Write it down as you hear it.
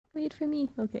Wait for me.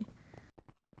 Okay.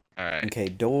 Alright. Okay,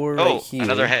 door right here.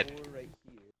 Another head.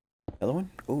 Another one?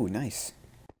 Ooh, nice.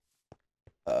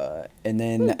 And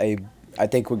then I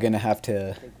think we're gonna have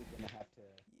to.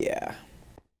 Yeah.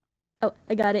 Oh,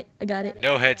 I got it. I got it.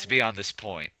 No heads beyond this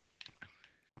point.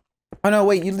 Oh no,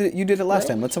 wait, you did it last What?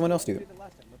 time. Let someone else do it.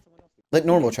 Let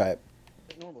normal try it.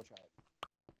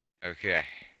 Okay.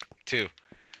 2,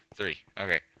 3.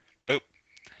 Okay. Boop.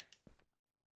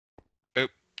 Boop.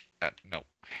 No.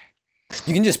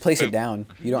 You can just place it Boop. down.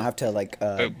 You don't have to like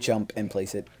Boop. jump and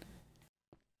place it.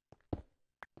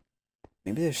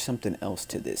 Maybe there's something else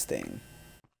to this thing.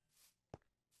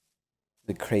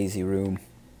 The crazy room.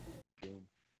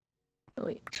 Oh,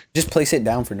 wait. Just place it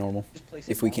down for normal.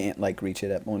 If we can't like reach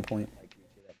it at one point.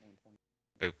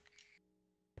 Boop.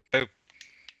 Boop.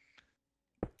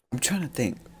 I'm trying to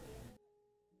think.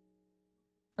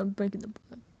 I'm breaking the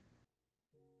block.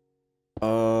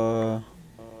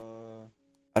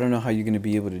 I don't know how you're gonna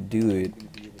be able to do it.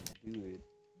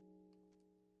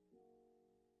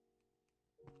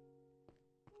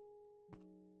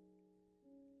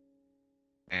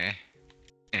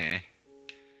 Eh.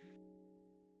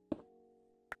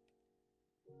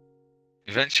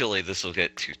 Eventually, this will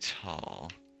get too tall.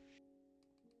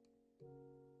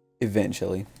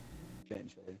 Eventually.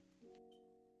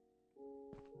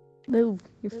 Move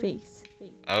your face.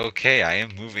 Okay, I am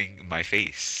moving my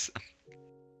face.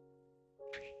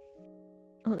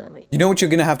 Hold on, wait. You know what you're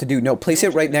gonna have to do? No, place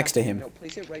it right next to him.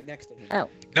 Ow.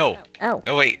 No. Ow.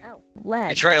 No, wait.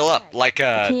 Lag. You trail up like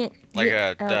I a. can't like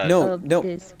get a, out No, of no.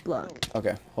 this block.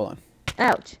 Okay, hold on.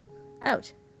 Ouch.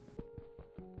 Ouch.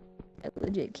 I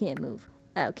legit can't move.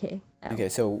 Okay. Ow. Okay,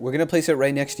 so we're gonna place it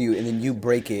right next to you, and then you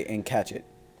break it and catch it.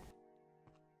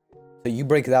 So you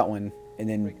break that one, and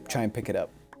then try and pick it up.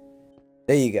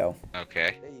 There you go.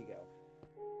 Okay.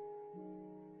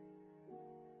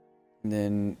 And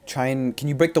then try and... Can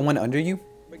you break the one under you?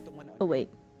 Oh, wait.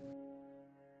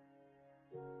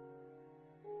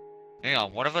 Hang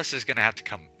on, one of us is gonna have to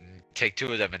come. Take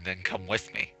 2 of them and then come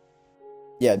with me.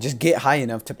 Yeah, just get high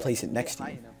enough to place it next to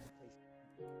you.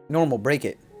 Normal, break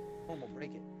it.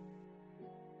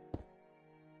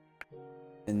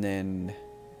 And then...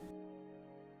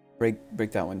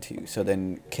 Break that one too. So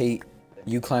then, Kate,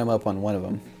 you climb up on one of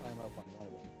them.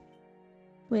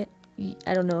 Wait.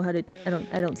 I don't know how to. I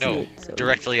don't see No, it. So.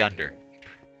 directly under.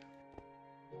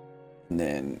 And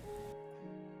then...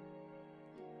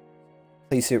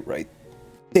 Place it right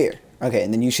there. Okay,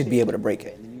 and then you should be able to break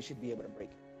it.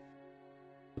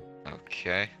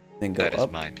 Okay. Then go That is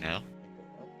up. mine now.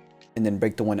 And then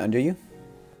break the one under you.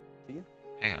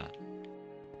 Hang on.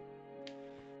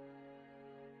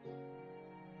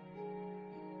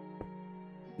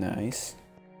 Nice.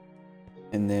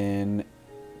 And then...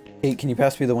 Kate, can you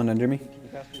pass me the one under me?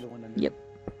 Yep.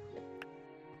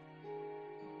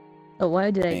 Oh,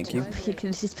 why did I Thank you. jump? You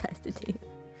could just pass it to you.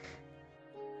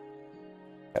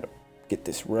 Gotta get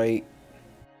this right.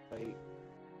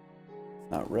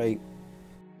 It's not right.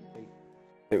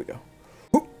 There we go.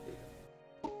 Whoop.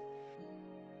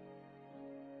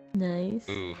 Nice.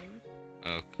 Ooh.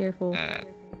 Okay. Careful.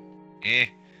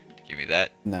 Give me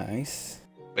that. Nice.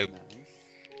 Boop.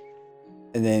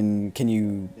 And then, can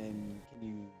you...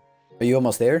 Are you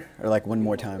almost there? Or like one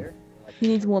more time? He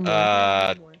needs one more.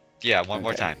 Yeah, one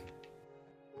more Okay. time.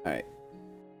 Alright.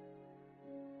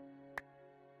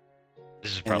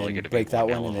 This is And probably then gonna break be that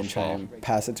one one hell and of then a try fall. and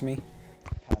pass it to me.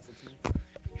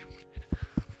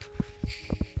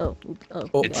 Oh. Oh.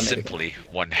 Oh, It's I'm there. simply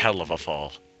one hell of a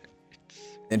fall.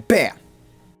 And BAM!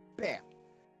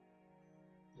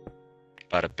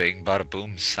 Bada bing, bada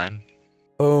boom, son.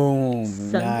 Boom.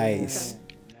 Son. Nice.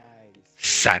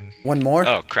 Son. One more?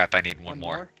 Oh crap! I need one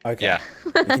more. Okay. Yeah.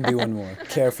 You can do one more.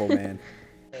 Careful, man.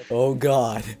 Oh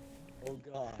god.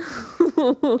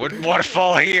 Wouldn't want to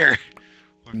fall here.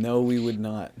 No, we would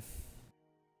not.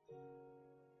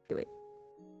 Wait.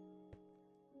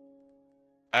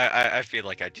 I feel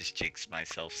like I just jinxed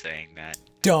myself saying that.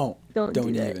 Don't Don't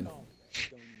do that. even.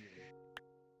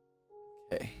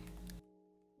 Okay.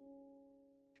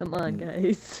 Come on,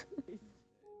 guys.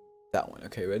 That one.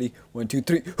 Okay, ready? 1, 2,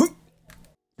 3. Hoop!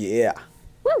 Yeah.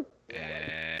 Woo!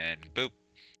 And boop.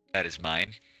 That is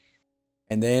mine.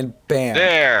 And then bam.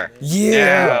 There.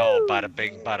 Yeah. Now, bada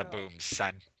bing, bada boom,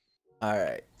 son.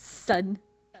 Alright. Son.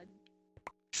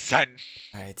 Son.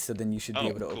 Alright, so then you should be Oh,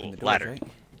 able to open cool. the door, Ladder. right?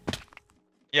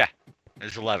 Yeah.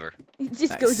 There's a lever. It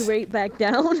just Nice. goes right back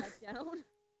down.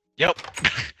 Yep.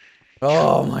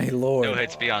 Oh my lord. No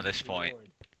hits beyond this point.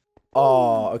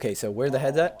 Oh, okay, so where the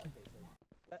head's at?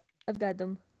 I've got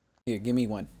them. Here, give me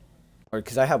one. Or,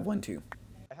 because I have one too.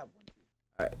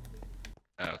 Alright.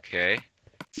 Okay.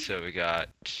 So we got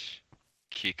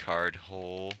key card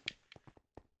hole.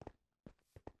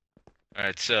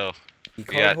 Alright, so Key we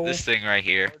card got hole? this thing right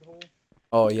here.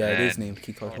 Oh yeah, it is and named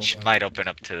key card hole. Which might open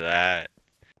up to that.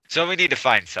 So we need to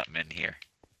find something in here.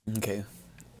 Okay.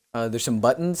 There's some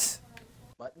buttons.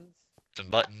 Some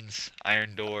buttons,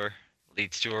 iron door,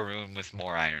 leads to a room with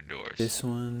more iron doors. This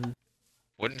one.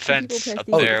 Wooden Some people fence press up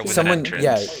these there at the with same an Someone, entrance.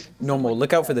 yeah, normal.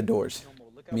 Look out for the doors.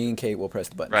 Me and Kate will press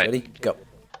the buttons. Right. Ready? Go.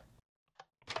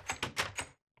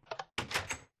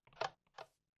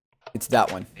 It's that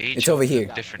one. Each It's over here.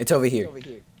 different- It's over here.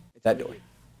 That door.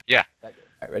 Yeah.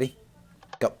 Alright, ready?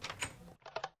 Go.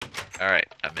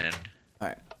 Alright, I'm in.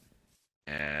 Alright.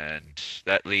 And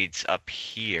that leads up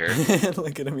here.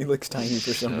 Look at him, he looks tiny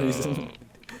for some reason.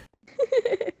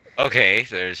 Okay,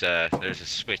 there's a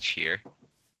switch here.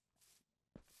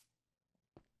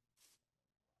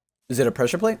 Is it a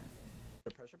pressure plate?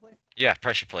 Yeah,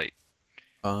 pressure plate.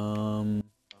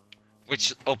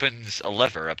 Which opens a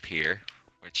lever up here.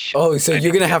 Which Oh, so I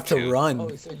you're can gonna get have to run.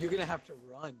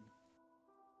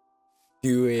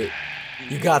 Do it.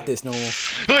 You got this, Noel.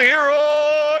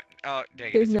 Leroy! Oh, dang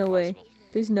it, There's it's no way. impossible.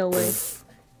 There's no way.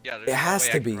 Yeah, there's It no has way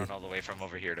to I can be. run all the way from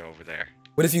over here to over there.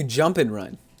 What if you jump and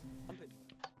run?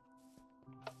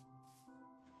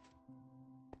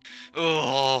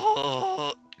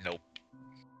 Oh, nope.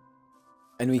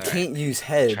 And we Alright, can't use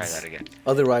Try that heads. again.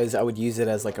 Otherwise, I would use it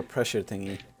as like a pressure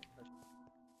thingy.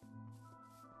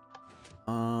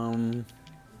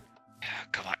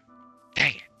 Come on.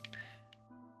 Dang it.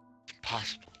 It's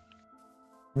impossible.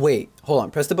 Wait. Hold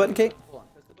on. Press the button, Kate.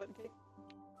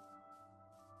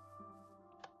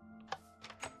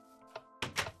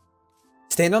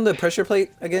 Stand on the pressure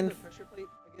plate again.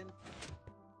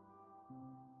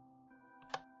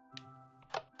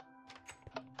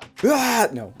 Ah,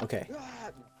 no. Okay.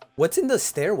 What's in the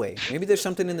stairway? Maybe there's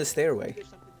something in the stairway.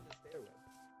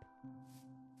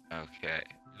 Okay.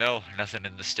 No, nothing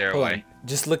in the Hold stairway. on.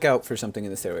 Just look out for something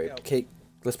in the stairway. Kate,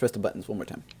 let's press the buttons one more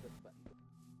time.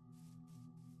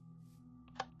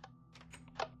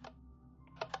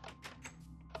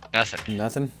 Nothing.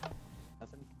 Nothing?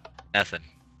 Nothing.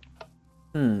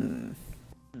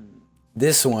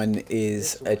 This one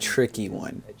is a tricky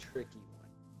one.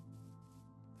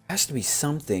 Has to be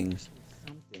something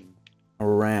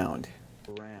around.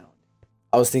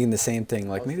 I was thinking the same thing,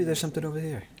 like maybe there's something over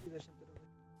there.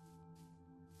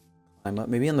 Climb up,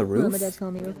 maybe on the Hold on, roof? my dad's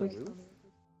calling me real quick.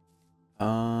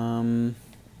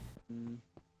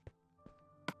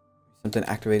 Something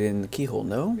activated in the keyhole,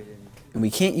 no? And we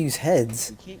can't use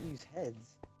heads.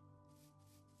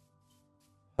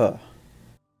 Huh.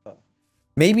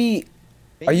 Maybe,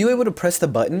 are you able to press the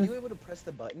button?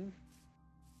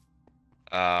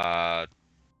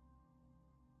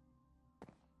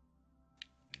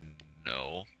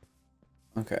 No.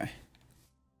 Okay.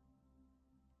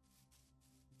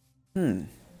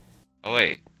 Oh,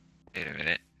 wait. Wait a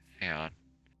minute. Hang on.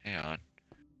 Hang on.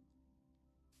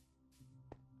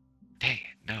 Dang it.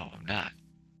 No, I'm not.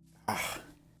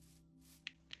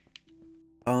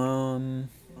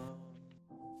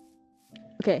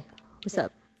 Okay, what's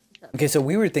up? Okay, so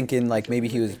we were thinking like maybe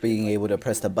he was being able to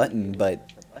press the button,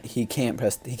 but he can't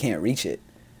reach it.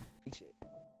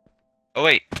 Oh,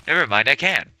 wait. Never mind. I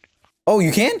can. Oh,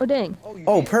 you can? Oh dang.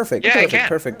 Oh, perfect. Yeah, I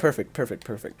perfect, can.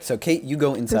 perfect. So Kate, you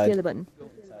go Press the inside. other button.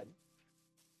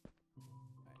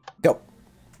 Go.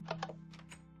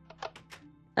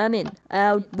 I'm in.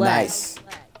 Out. Nice.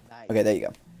 Okay, there you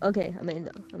go. Okay, I'm in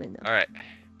though. I'm in though. Alright.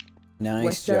 Nice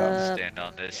What's job. up? Stand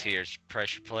on this here's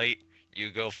pressure plate. You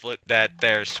go flip that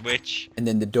there switch. And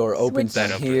then the door opens Switch.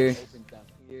 down That here.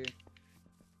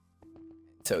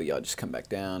 So y'all just come back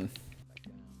down.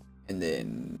 And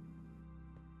then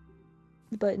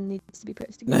The button needs to be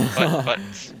pressed again.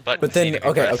 Buttons. But need then to be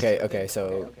pressed. okay,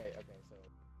 so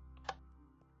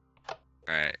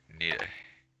Alright, need it.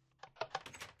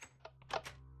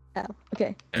 Ow.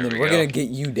 Okay. and There then we we're go. gonna get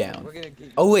you down.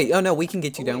 Oh wait, oh no, we can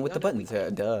get you down with the buttons.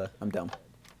 Duh, I'm dumb.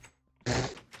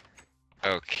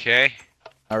 Okay.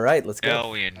 Alright, let's go.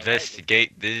 Now we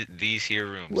investigate these here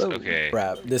rooms. Whoa. Okay.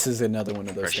 Crap, this is another one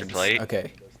of those Pressure things. plate.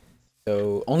 Okay.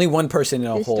 So only one person in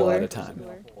a This hole door. at a time.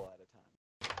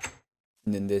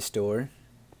 And then this door.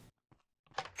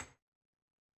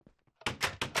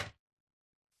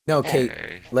 No, Kate,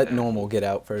 Okay, let then- normal get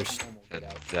out first. then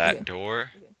that Okay.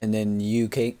 door. And then you,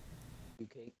 Kate.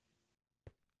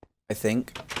 I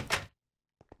think.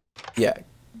 Yeah.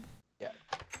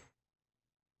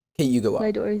 Kate, you go My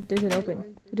up. door doesn't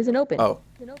open. It doesn't open. Oh,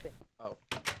 It doesn't open.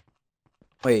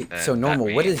 wait, Then so that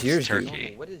normal, what does means yours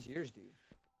turkey. do?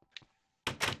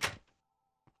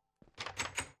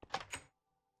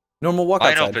 Normal, walk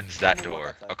Mine outside. opens that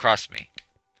door across me.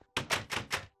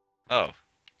 Oh.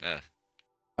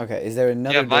 Okay, is there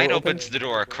another Yeah, door mine open? opens the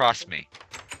door across me.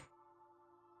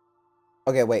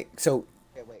 Okay, wait. So,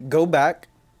 go back.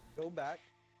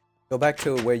 Go back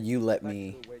to where you let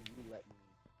me.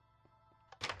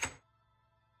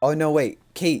 Oh no, wait,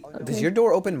 Kate. Does Okay. your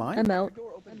door open mine? I'm out.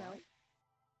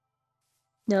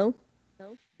 No.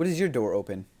 What does your door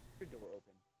open?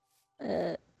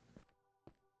 Uh,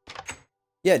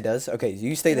 Yeah, it does. Okay,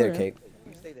 you stay I there, don't know. Kate.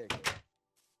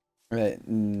 Right,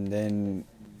 and then.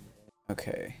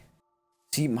 Okay.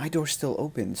 See, my door's still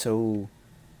open, so.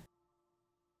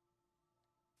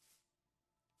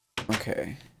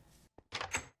 Okay.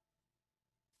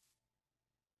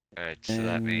 Alright, so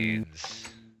that means...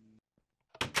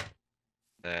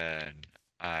 Then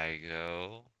I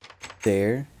go...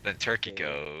 There. Then Turkey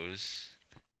goes...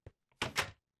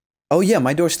 Oh yeah,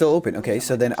 my door's still open. Okay,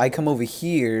 so then I come over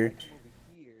here.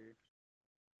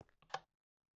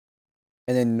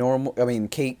 And then normal. I mean,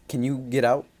 Kate, can you get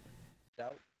out?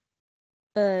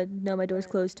 no, my door's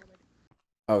closed.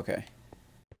 Okay.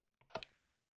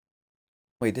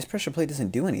 Wait, this pressure plate doesn't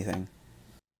do anything.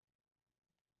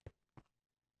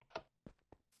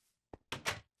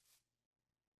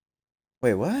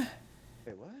 Wait, what?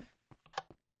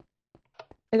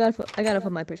 I got it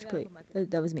from my pressure plate.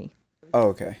 That was me. Oh,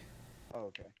 okay.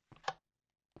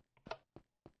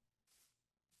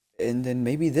 And then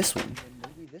maybe this one.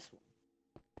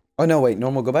 Oh no, wait,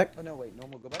 normal, go back?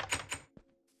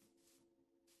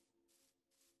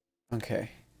 Okay.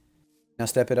 Now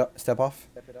step off.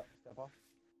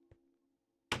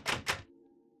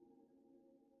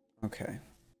 Okay.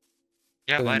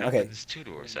 Yeah, So then- mine okay. opens 2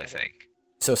 doors, I think.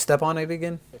 So step on it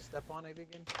again.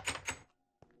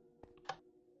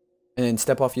 And then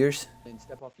step off yours.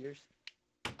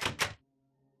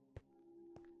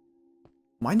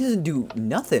 Mine doesn't do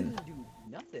nothing.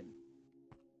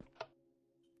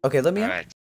 Okay, let me out.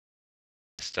 Alright.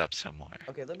 Step somewhere.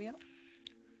 Okay, let me out.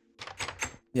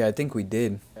 Yeah, I think we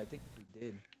did.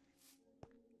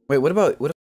 Wait, what about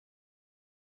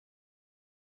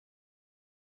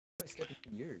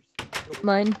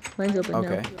Mine's open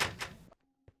Okay. now.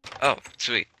 Oh,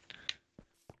 sweet.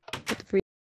 What the freak?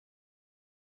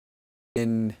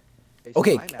 In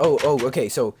okay. Oh, okay.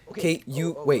 So, Kate,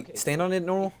 you wait. Stand on it,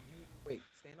 normal.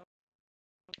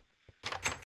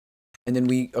 And then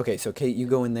we okay. So, Kate, you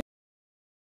go in there.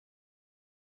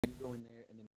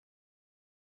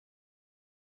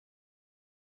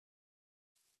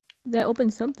 That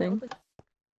opens something.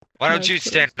 Why No, don't you it's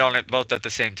stand on it both at the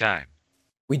same time?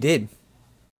 We did.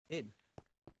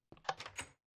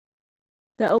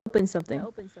 That opens something.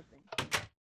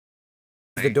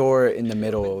 The door in the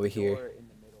middle over here.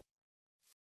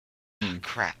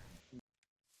 Crap.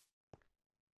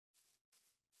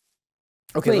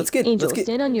 Okay, Wait, let's get. Angel,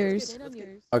 stand on yours.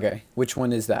 Okay, which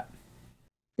one is that?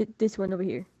 This one over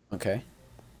here. Okay.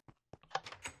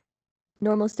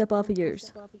 Normal, step off of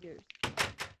yours.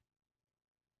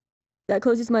 That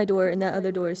closes my door, and that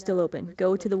other door is still open.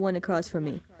 Go to the one across from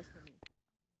me.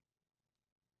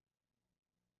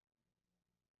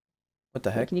 What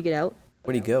the heck? Can you get out?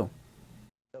 Where'd he go?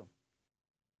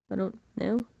 I don't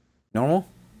know. Normal?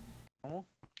 What's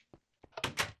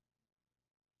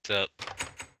up?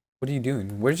 What are you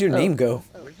doing? Where's your Oh. name go?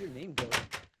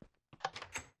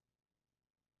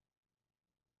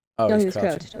 Oh, No, he he's was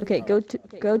crouched. Okay, go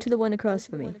to the one across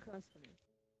from me.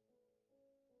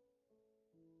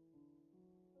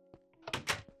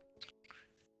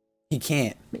 He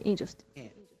can't. Angel.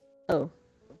 Oh.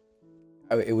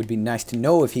 It would be nice to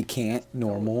know if he can't.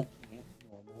 Normal.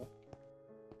 What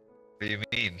do you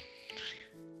mean?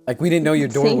 Like we didn't know your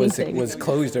door Say was anything.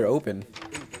 closed or open.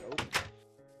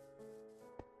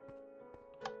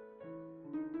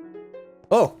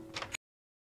 Oh.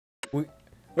 What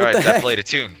Alright, the that heck? played a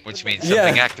tune, which means Yeah.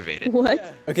 something activated.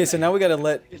 What? Okay, so now we gotta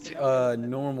let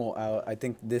normal out. I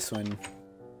think this one.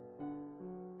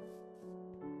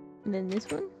 And then this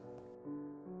one?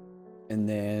 And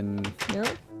then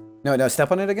No? no,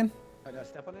 step on it again.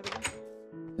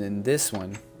 And then this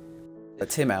one.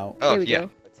 Lets him out, Oh, There we yeah. go.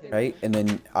 right? And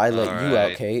then I let you out,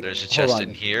 Alright, Kate. there's a Hold chest on.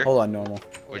 in here. Hold on, normal.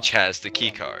 Which has the key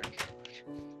card.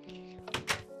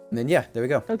 And then yeah, there we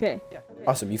go. Okay.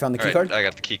 Awesome. You found the key Alright, card? I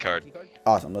got the key card.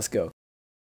 Awesome. Let's go.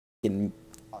 In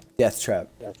death trap.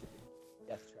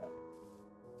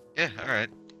 Yeah, alright.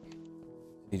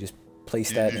 You just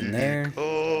place that in there.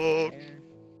 Code.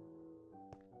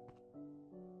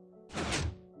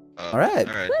 Alright.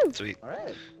 Alright, Woo. sweet.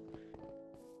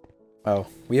 Oh,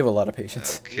 we have a lot of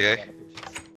patience. Okay.